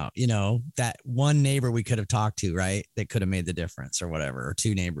person out? That one neighbor we could have talked to, right? That could have made the difference or whatever, or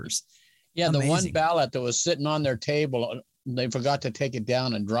two neighbors. Yeah. Amazing. The one ballot that was sitting on their table, they forgot to take it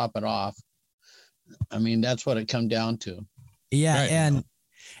down and drop it off. I mean, that's what it come down to. Yeah. Right.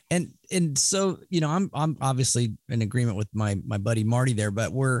 And so, I'm obviously in agreement with my buddy Marty there,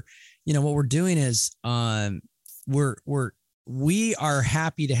 but what we're doing is, we are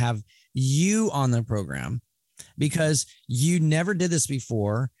happy to have you on the program because you never did this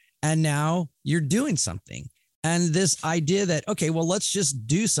before. And now you're doing something. And this idea that, okay, well, let's just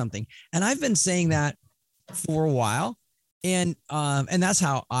do something. And I've been saying that for a while. And that's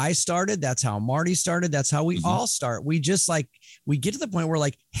how I started. That's how Marty started. That's how we all start. We just like, we get to the point where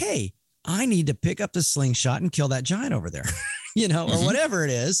like, hey, I need to pick up the slingshot and kill that giant over there, you know, or whatever it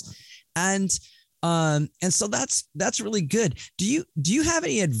is. And so that's really good. Do you have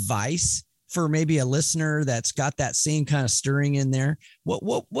any advice for maybe a listener that's got that same kind of stirring in there?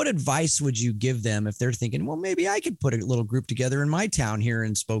 What advice would you give them if they're thinking, well, maybe I could put a little group together in my town here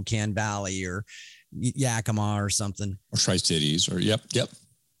in Spokane Valley or Yakima or something, or Tri-Cities, or yep.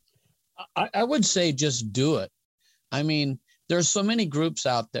 I would say just do it. I mean, there's so many groups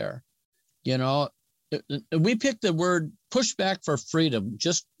out there, you know. We picked the word pushback for freedom.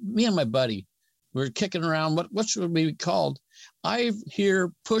 Just me and my buddy, we're kicking around. What should we be called? I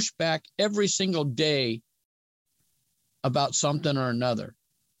hear pushback every single day about something or another.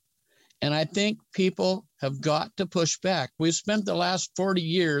 And I think people have got to push back. We've spent the last 40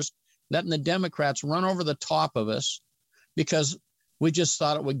 years letting the Democrats run over the top of us because we just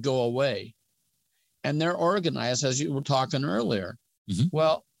thought it would go away. And they're organized, as you were talking earlier.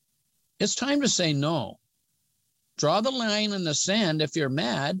 Well, it's time to say no. Draw the line in the sand if you're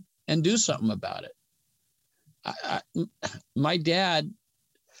mad and do something about it. My dad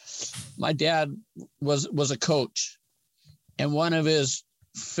was a coach, and one of his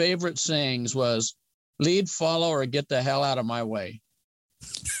favorite sayings was, lead, follow, or get the hell out of my way.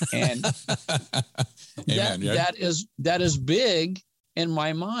 And that is big in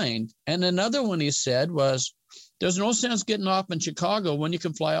my mind. And another one he said was, there's no sense getting off in Chicago when you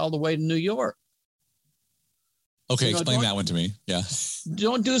can fly all the way to New York. Okay, explain that one to me. Yeah.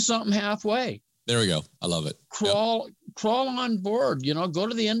 Don't do something halfway. There we go. I love it. Crawl on board, you know, go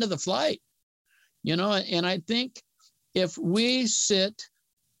to the end of the flight, you know. And I think if we sit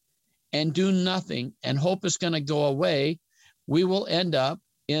and do nothing and hope it's going to go away, we will end up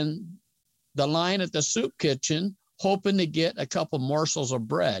in the line at the soup kitchen hoping to get a couple morsels of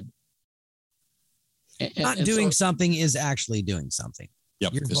bread. Not doing something is actually doing something.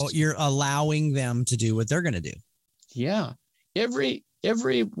 Yep. You're allowing them to do what they're going to do. Yeah. Every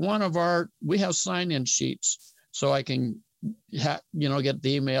one of we have sign-in sheets so I can, get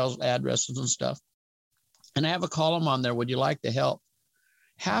the emails, addresses and stuff. And I have a column on there. Would you like to help?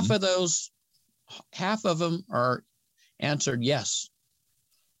 Half of them are answered yes.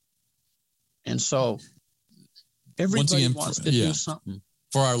 And so everybody wants to do something.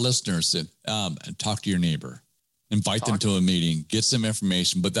 For our listeners, talk to your neighbor, invite them to a meeting, get some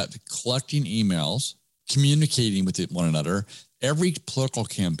information, but that collecting emails, communicating with one another. Every political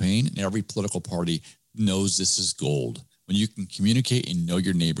campaign and every political party knows this is gold. When you can communicate and know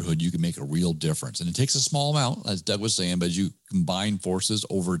your neighborhood, you can make a real difference. And it takes a small amount, as Doug was saying, but as you combine forces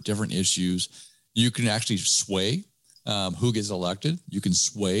over different issues, you can actually sway who gets elected. You can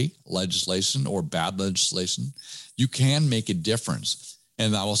sway legislation or bad legislation. You can make a difference.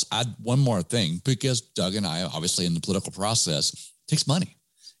 And I will add one more thing, because Doug and I, obviously in the political process, takes money.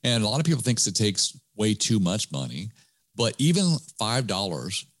 And a lot of people think it takes way too much money, but even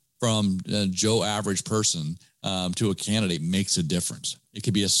 $5 from a Joe average person to a candidate makes a difference. It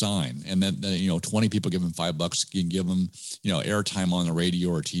could be a sign, and then 20 people give them $5, you can give them airtime on the radio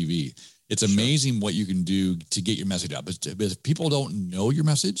or TV. It's amazing what you can do to get your message out. But if people don't know your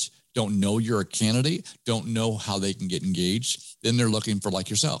message, don't know you're a candidate, don't know how they can get engaged, then they're looking for, like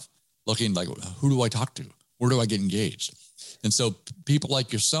yourself, looking like, who do I talk to? Where do I get engaged? And so people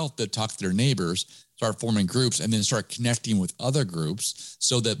like yourself that talk to their neighbors start forming groups and then start connecting with other groups,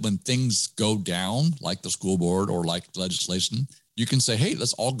 so that when things go down, like the school board or like legislation, you can say, hey,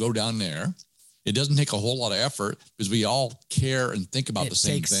 let's all go down there. It doesn't take a whole lot of effort because we all care and think about the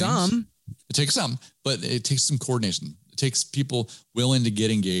same things. It takes some, but it takes some coordination. It takes people willing to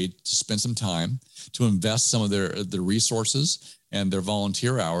get engaged, to spend some time, to invest some of their resources and their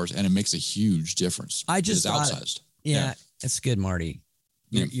volunteer hours, and it makes a huge difference. It's outsized. Yeah, it's good, Marty.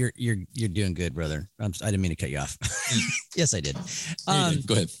 You're doing good, brother. I didn't mean to cut you off. Yes, I did.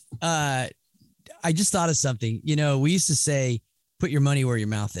 Go ahead. I just thought of something. We used to say, "Put your money where your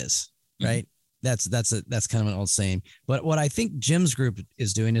mouth is," right? That's kind of an old saying. But what I think Jim's group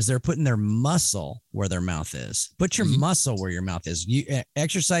is doing is they're putting their muscle where their mouth is. Put your muscle where your mouth is. You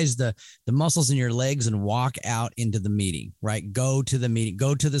exercise the muscles in your legs and walk out into the meeting, right? Go to the meeting,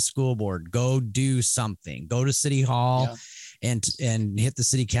 go to the school board, go do something, go to City Hall and hit the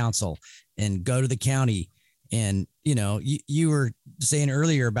city council, and go to the county. And, you were saying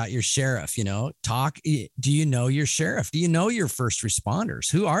earlier about your sheriff, talk. Do you know your sheriff? Do you know your first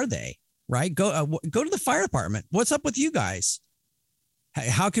responders? Who are they? Right? Go to the fire department. What's up with you guys?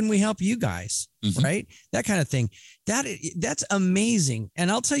 How can we help you guys? Right? That kind of thing. That's amazing.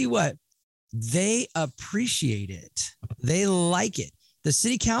 And I'll tell you what, they appreciate it. They like it. The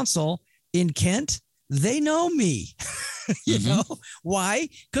city council in Kent, they know me. You know why?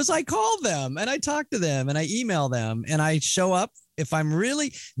 Because I call them and I talk to them and I email them and I show up. If I'm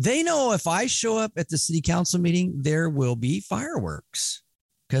really, they know if I show up at the city council meeting, there will be fireworks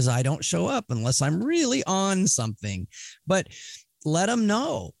because I don't show up unless I'm really on something. But let them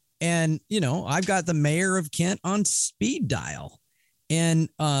know. And, you know, I've got the mayor of Kent on speed dial. And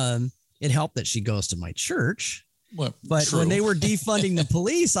it helped that she goes to my church. Well, but true. when they were defunding the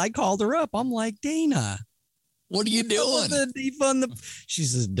police, I called her up. I'm like, Dana, what are you doing? She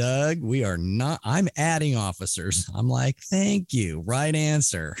says, Doug, we are not, I'm adding officers. I'm like, thank you. Right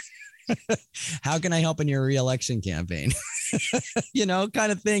answer. How can I help in your reelection campaign? You know,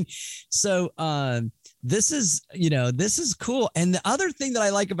 kind of thing. So this is cool. And the other thing that I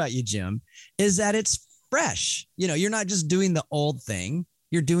like about you, Jim, is that it's fresh. You know, you're not just doing the old thing.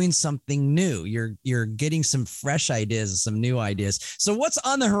 You're doing something new. You're getting some fresh ideas and some new ideas. So what's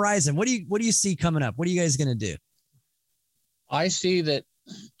on the horizon? What do you see coming up? What are you guys going to do? I see that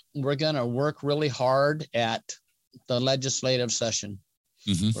we're going to work really hard at the legislative session.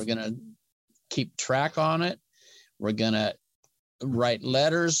 We're going to keep track on it. We're going to write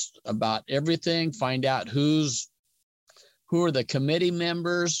letters about everything, find out who are the committee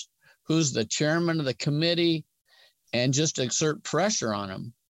members, who's the chairman of the committee, and just exert pressure on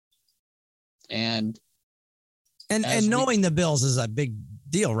them. And knowing the bills is a big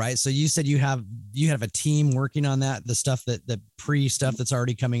deal, right? So you said you have a team working on that, the stuff the pre stuff that's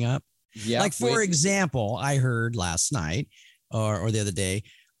already coming up. Yeah. Like for example, I heard last night or the other day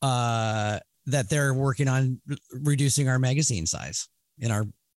that they're working on reducing our magazine size in our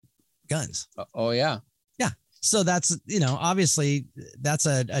guns. Oh yeah. Yeah. So that's, you know, obviously that's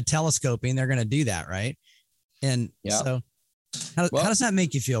a telescoping. They're going to do that. Right. And so how does that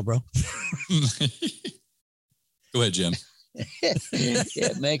make you feel, bro? Go ahead, Jim.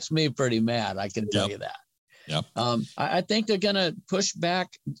 It makes me pretty mad. I can tell you that. Yep. I think they're going to push back.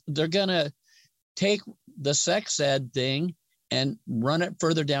 They're going to take the sex ed thing and run it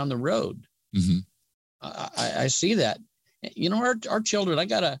further down the road. I see that. You know, our children,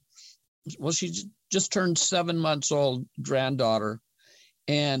 she just turned 7 months old granddaughter,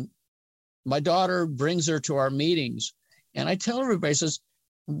 and my daughter brings her to our meetings, and I tell everybody, says,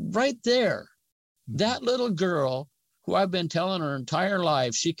 right there, that little girl who I've been telling her entire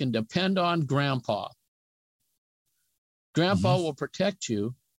life, she can depend on grandpa. Grandpa will protect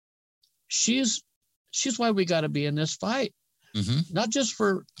you. She's why we got to be in this fight. Not just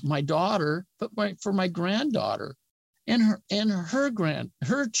for my daughter, but for my granddaughter and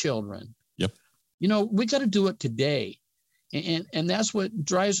her children. Yep. You know, we got to do it today. And that's what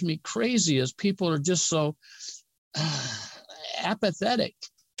drives me crazy is people are just so apathetic.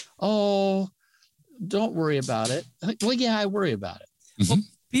 Oh, don't worry about it. Well, yeah, I worry about it. Well,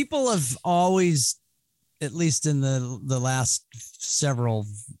 people have always, at least in the last several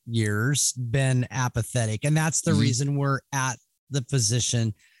years, been apathetic. And that's the reason we're at the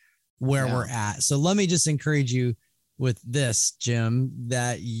position where we're at. So let me just encourage you with this, Jim,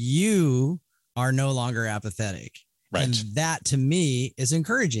 that you are no longer apathetic. Right. And that to me is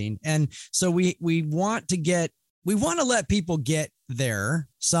encouraging. And so we want to let people get there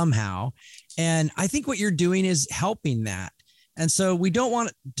somehow. And I think what you're doing is helping that. And so we don't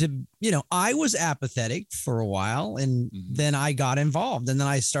want to, you know, I was apathetic for a while and then I got involved and then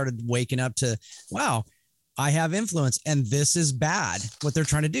I started waking up to, wow, I have influence and this is bad what they're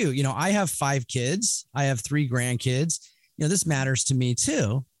trying to do. You know, I have 5 kids. I have 3 grandkids. You know, this matters to me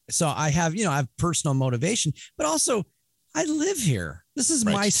too. So I have personal motivation, but also I live here. This is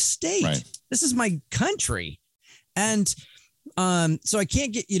my state. Right. This is my country. And so I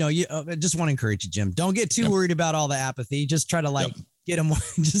can't get, I just want to encourage you, Jim, don't get too worried about all the apathy. Just try to get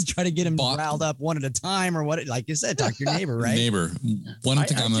them, riled up one at a time or what, like you said, talk to your neighbor, right? One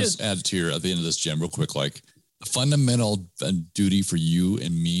thing I'm going to add to here at the end of this, Jim, real quick, like the fundamental duty for you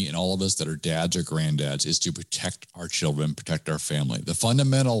and me and all of us that are dads or granddads is to protect our children, protect our family. The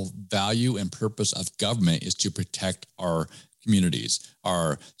fundamental value and purpose of government is to protect our communities,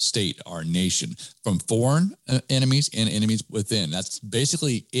 our state, our nation from foreign enemies and enemies within. That's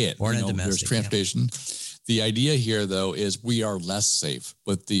basically it. Foreign and domestic. There's transportation. Yeah. The idea here, though, is we are less safe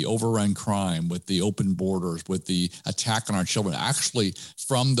with the overrun crime, with the open borders, with the attack on our children, actually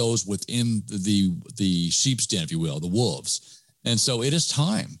from those within the sheep's den, if you will, the wolves. And so it is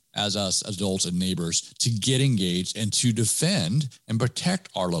time as us adults and neighbors to get engaged and to defend and protect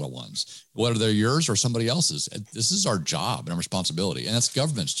our little ones, whether they're yours or somebody else's. This is our job and our responsibility. And that's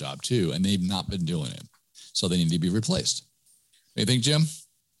government's job too. And they've not been doing it. So they need to be replaced. What do you think, Jim?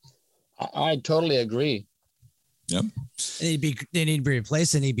 I totally agree. Yep. They need to be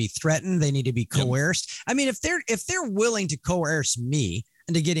replaced. They need to be threatened. They need to be coerced. Yep. I mean, if they're willing to coerce me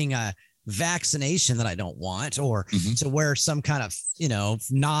into getting a vaccination that I don't want, or to wear some kind of,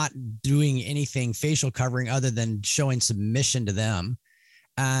 not doing anything facial covering other than showing submission to them,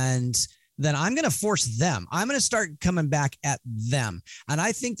 and then I'm going to force them. I'm going to start coming back at them. And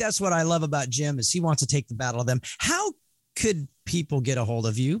I think that's what I love about Jim, is he wants to take the battle of them. How could people get a hold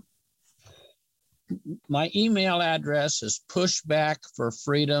of you? My email address is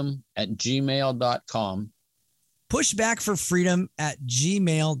pushbackforfreedom@gmail.com.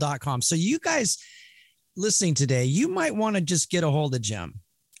 Pushbackforfreedom@gmail.com. So you guys listening today, you might want to just get a hold of Jim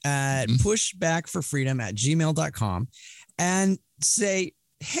at pushbackforfreedom@gmail.com and say,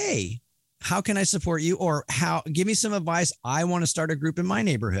 hey, how can I support you? Or give me some advice. I want to start a group in my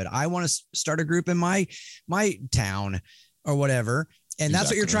neighborhood. I want to start a group in my town or whatever. And that's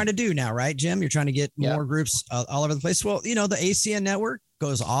what you're trying to do now, right, Jim? You're trying to get more groups all over the place. Well, the ACN network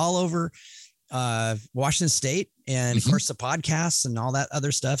goes all over Washington State, and of course the podcasts and all that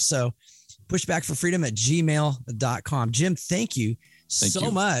other stuff. So pushbackforfreedom@gmail.com. Jim, thank you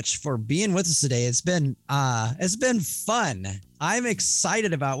so much for being with us today. It's been fun. I'm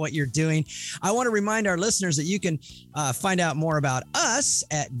excited about what you're doing. I want to remind our listeners that you can find out more about us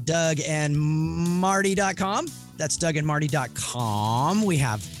at DougAndMarty.com. That's DougAndMarty.com. We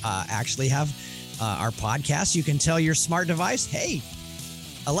have actually have our podcast. You can tell your smart device, hey,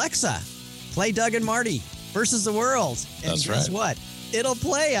 Alexa, play Doug and Marty versus the world. And guess what? It'll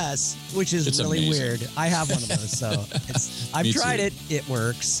play us, which is really weird. I have one of those, so I've tried it. It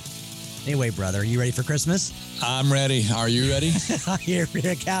works. Anyway, brother, you ready for Christmas? I'm ready. Are you ready? Here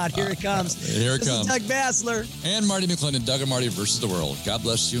it comes. Here it comes. This is Doug Basler and Marty McClendon, Doug and Marty versus the world. God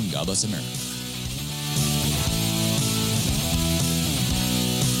bless you and God bless America.